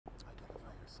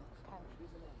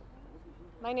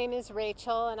My name is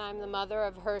Rachel, and I'm the mother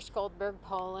of Hirsch Goldberg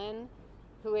Poland,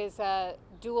 who is a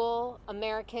dual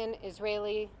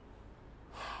American-Israeli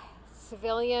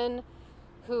civilian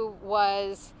who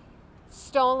was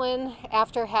stolen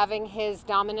after having his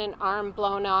dominant arm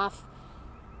blown off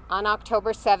on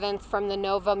October 7th from the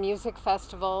Nova Music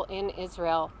Festival in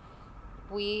Israel.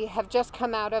 We have just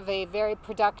come out of a very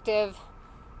productive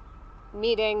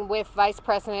meeting with Vice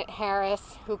President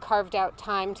Harris, who carved out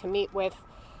time to meet with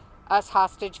us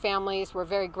hostage families. We're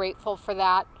very grateful for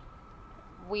that.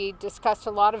 We discussed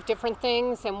a lot of different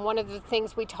things, and one of the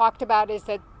things we talked about is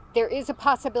that there is a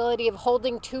possibility of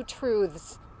holding two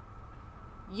truths.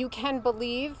 You can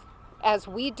believe, as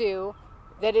we do,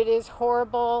 that it is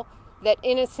horrible that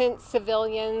innocent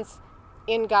civilians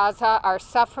in Gaza are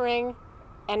suffering,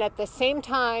 and at the same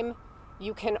time,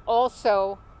 you can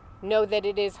also know that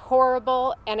it is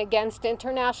horrible and against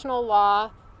international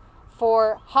law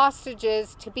for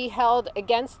hostages to be held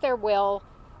against their will.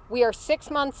 We are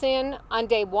 6 months in on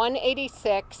day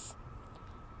 186.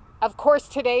 Of course,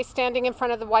 today, standing in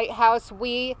front of the White House,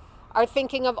 we are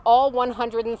thinking of all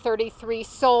 133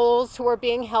 souls who are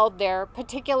being held there,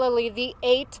 particularly the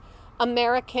 8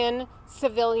 American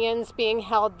civilians being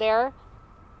held there,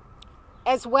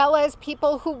 as well as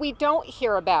people who we don't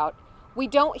hear about. We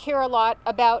don't hear a lot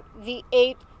about the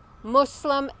 8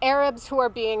 Muslim Arabs who are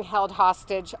being held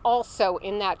hostage, also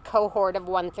in that cohort of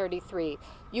 133.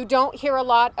 You don't hear a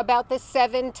lot about the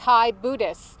 7 Thai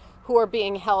Buddhists who are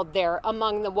being held there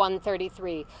among the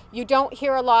 133. You don't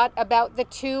hear a lot about the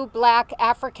 2 black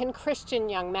African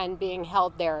Christian young men being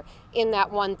held there in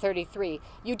that 133.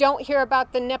 You don't hear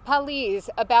about the Nepalese,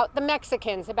 about the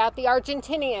Mexicans, about the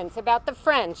Argentinians, about the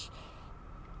French.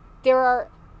 There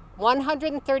are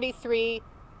 133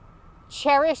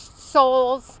 cherished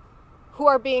souls who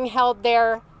are being held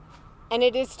there, and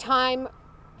it is time.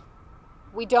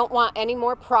 We don't want any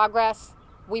more progress.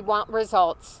 We want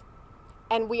results.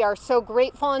 And we are so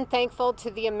grateful and thankful to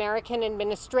the American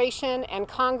administration and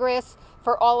Congress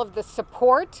for all of the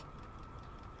support,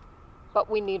 but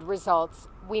we need results.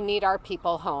 We need our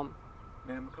people home.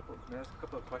 Ma'am, may I ask a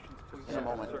couple of questions, please? In a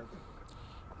moment.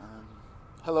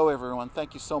 Hello, everyone.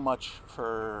 Thank you so much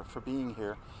for being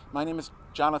here. My name is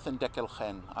Jonathan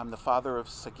Dekelchen. I'm the father of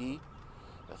Sagi,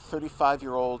 a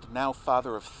 35-year-old, now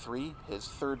father of 3. His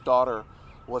 3rd daughter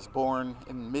was born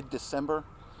in mid-December.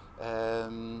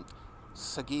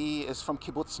 Sagi is from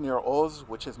Kibbutz Nir Oz,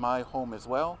 which is my home as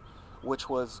well, which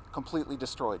was completely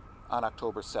destroyed on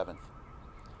October 7th.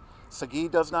 Sagi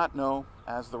does not know,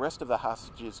 as the rest of the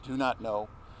hostages do not know,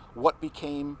 what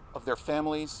became of their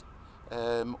families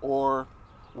or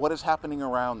what is happening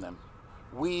around them.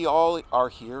 We all are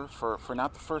here for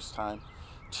not the first time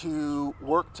to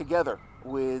work together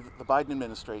with the Biden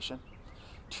administration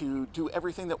to do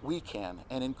everything that we can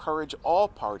and encourage all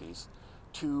parties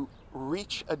to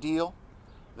reach a deal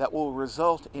that will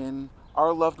result in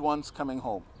our loved ones coming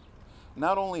home.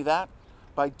 Not only that,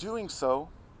 by doing so,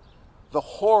 the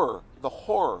horror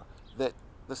that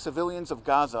the civilians of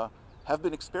Gaza have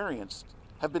been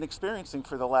experiencing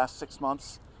for the last 6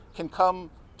 months can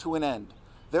come to an end.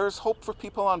 There is hope for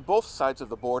people on both sides of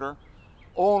the border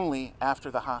only after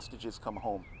the hostages come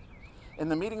home. In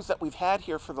the meetings that we've had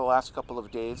here for the last couple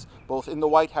of days, both in the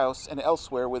White House and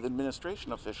elsewhere with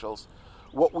administration officials,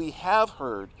 what we have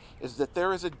heard is that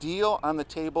there is a deal on the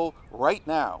table right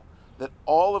now that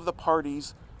all of the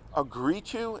parties agree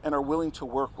to and are willing to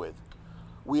work with.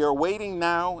 We are waiting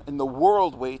now, and the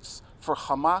world waits for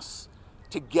Hamas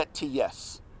to get to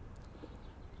yes.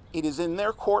 It is in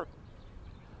their court.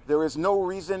 There is no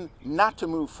reason not to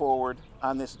move forward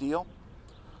on this deal.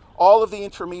 All of the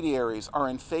intermediaries are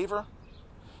in favor,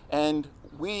 and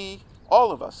we,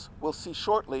 all of us, will see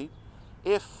shortly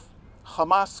if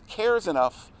Hamas cares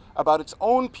enough about its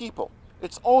own people,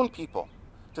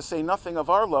 to say nothing of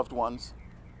our loved ones,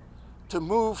 to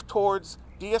move towards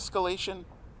de-escalation,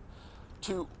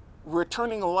 to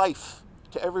returning life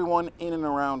to everyone in and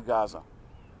around Gaza.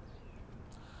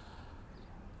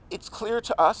 It's clear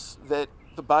to us that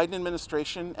the Biden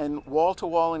administration and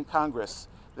wall-to-wall in Congress,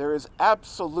 there is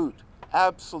absolute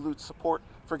support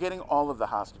for getting all of the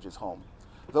hostages home.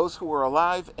 Those who are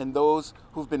alive and those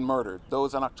who've been murdered,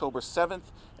 those on October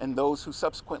 7th and those who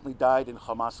subsequently died in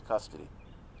Hamas custody.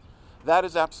 That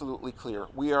is absolutely clear.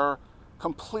 We are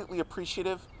completely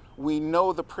appreciative. We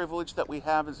know the privilege that we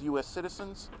have as U.S.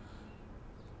 citizens.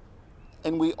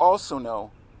 And we also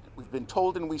know, we've been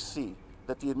told and we see,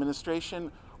 that the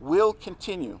administration will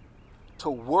continue to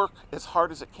work as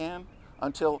hard as it can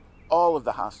until all of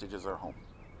the hostages are home.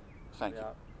 Thank you.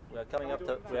 We are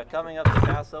coming up to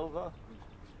Passover.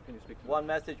 Can you speak to One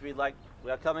message we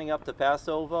are coming up to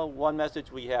Passover. One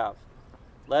message we have: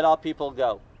 let our people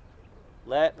go.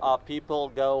 Let our people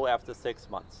go after 6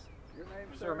 months. your name,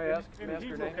 sir? May I ask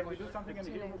your name? Can we do something in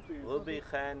Hebrew, please? Ruby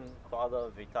Chen, father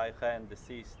of Vitai Chen,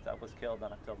 deceased, that was killed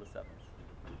on October 7th.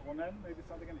 Ronen, maybe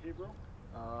something in Hebrew?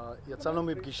 יצאנו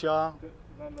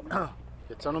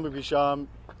מפגישה עם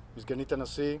סגנית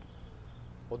הנשיא,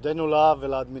 הודינו לה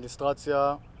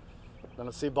ולאדמיניסטרציה,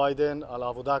 לנשיא ביידן, על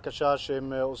העבודה הקשה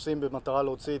שהם עושים במטרה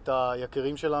להוציא את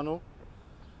היקירים שלנו,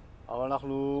 אבל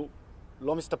אנחנו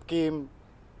לא מסתפקים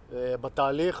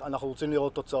בתהליך, אנחנו רוצים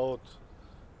לראות תוצאות,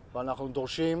 ואנחנו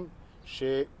דורשים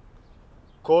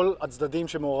שכל הצדדים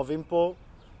שמעורבים פה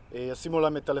ישימו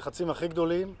להם את הלחצים הכי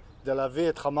גדולים כדי להביא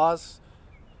את חמאס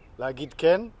להגיד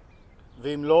כן,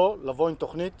 ואם לא, לבוא עם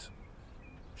תוכנית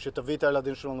שתביא את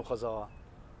הילדים שלנו חזרה.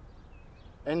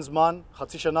 אין זמן,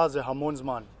 חצי שנה זה המון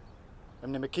זמן.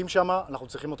 הם נמקים שם, אנחנו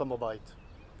צריכים אותם בבית.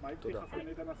 תודה.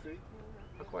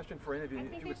 A question for any of you.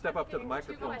 If you would step up to the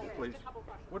microphone, please.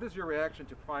 What is your reaction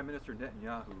to Prime Minister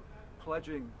Netanyahu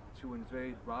pledging to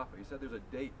invade Rafah? He said there's a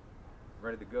date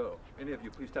ready to go. Any of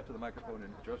you, please step to the microphone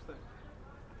and address that.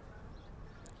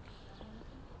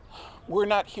 We're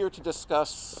not here to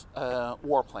discuss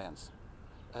war plans.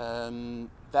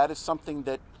 That is something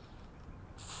that,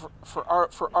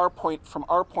 from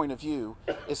our point of view,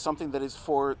 is something that is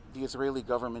for the Israeli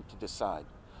government to decide.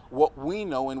 What we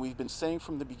know, and we've been saying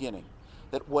from the beginning,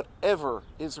 that whatever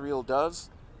Israel does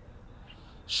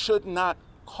should not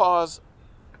cause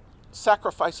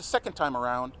sacrifice a second time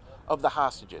around of the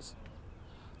hostages.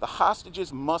 The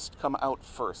hostages must come out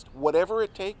first, whatever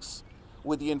it takes,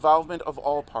 with the involvement of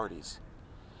all parties.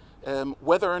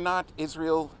 Whether or not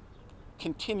Israel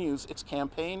continues its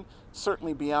campaign,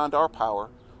 certainly beyond our power.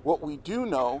 What we do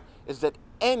know is that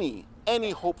any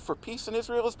hope for peace in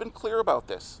Israel has been clear about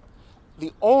this.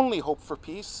 The only hope for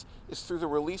peace is through the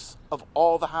release of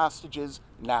all the hostages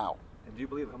now. And do you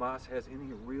believe Hamas has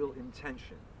any real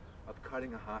intention of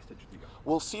cutting a hostage deal?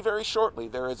 We'll see very shortly.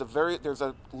 There's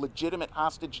a legitimate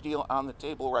hostage deal on the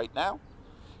table right now.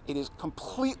 It is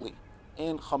completely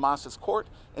in Hamas's court,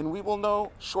 and we will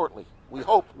know shortly. We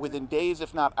hope within days,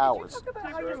 if not hours. Talk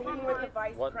about how your meeting with the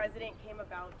Vice President came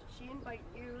about. Did she invite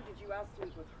you? Did you ask to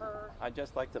meet with her? I'd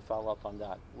just like to follow up on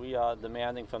that. We are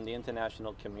demanding from the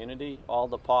international community, all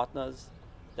the partners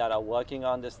that are working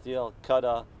on this deal,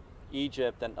 Qatar,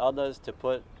 Egypt, and others, to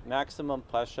put maximum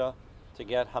pressure to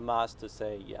get Hamas to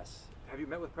say yes. Have you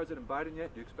met with President Biden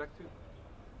yet? Do you expect to?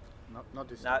 Not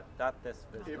this Not this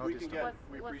visit. If we can get,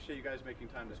 we appreciate you guys making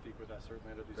time to speak with us.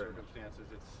 Certainly under these circumstances,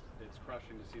 it's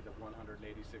crushing to see the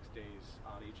 186 days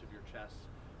on each of your chests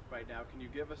right now. Can you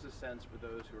give us a sense for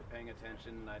those who are paying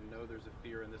attention? And I know there's a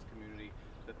fear in this community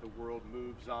that the world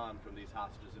moves on from these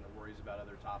hostages and it worries about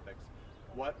other topics.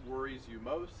 What worries you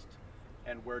most,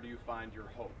 and where do you find your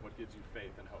hope? What gives you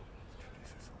faith and hope?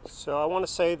 So I want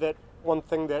to say that one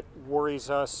thing that worries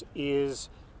us is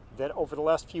that over the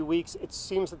last few weeks, it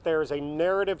seems that there is a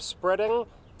narrative spreading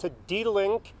to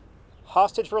de-link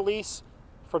hostage release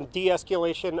from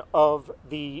de-escalation of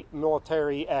the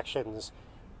military actions.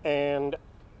 And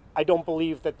I don't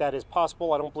believe that that is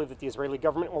possible. I don't believe that the Israeli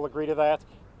government will agree to that.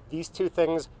 These two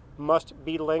things must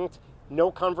be linked. No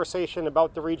conversation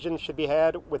about the region should be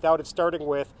had without it starting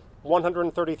with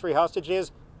 133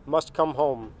 hostages must come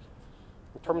home.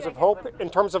 In terms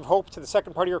of hope, to the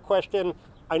second part of your question,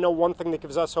 I know one thing that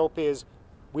gives us hope is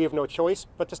we have no choice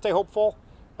but to stay hopeful.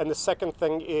 And the second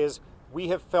thing is we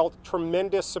have felt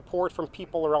tremendous support from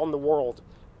people around the world,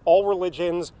 all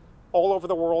religions, all over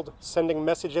the world, sending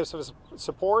messages of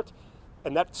support.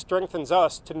 And that strengthens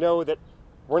us to know that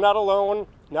we're not alone,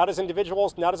 not as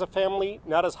individuals, not as a family,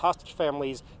 not as hostage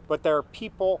families, but there are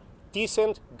people,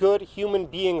 decent, good human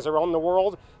beings around the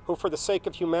world who, for the sake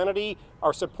of humanity,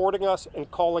 are supporting us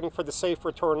and calling for the safe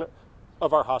return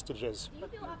of our hostages. Do you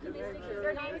feel optimistic? Is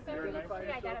your name, sir? Can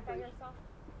you identify yourself?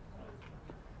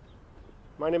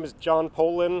 My name is John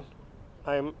Polin.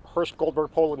 I'm Hirsch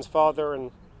Goldberg Polin's father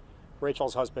and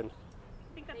Rachel's husband.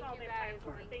 I think that's all we have time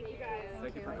for. Thank you guys.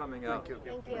 Thank you for coming out.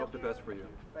 We hope the best for you.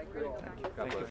 Thank you. God bless.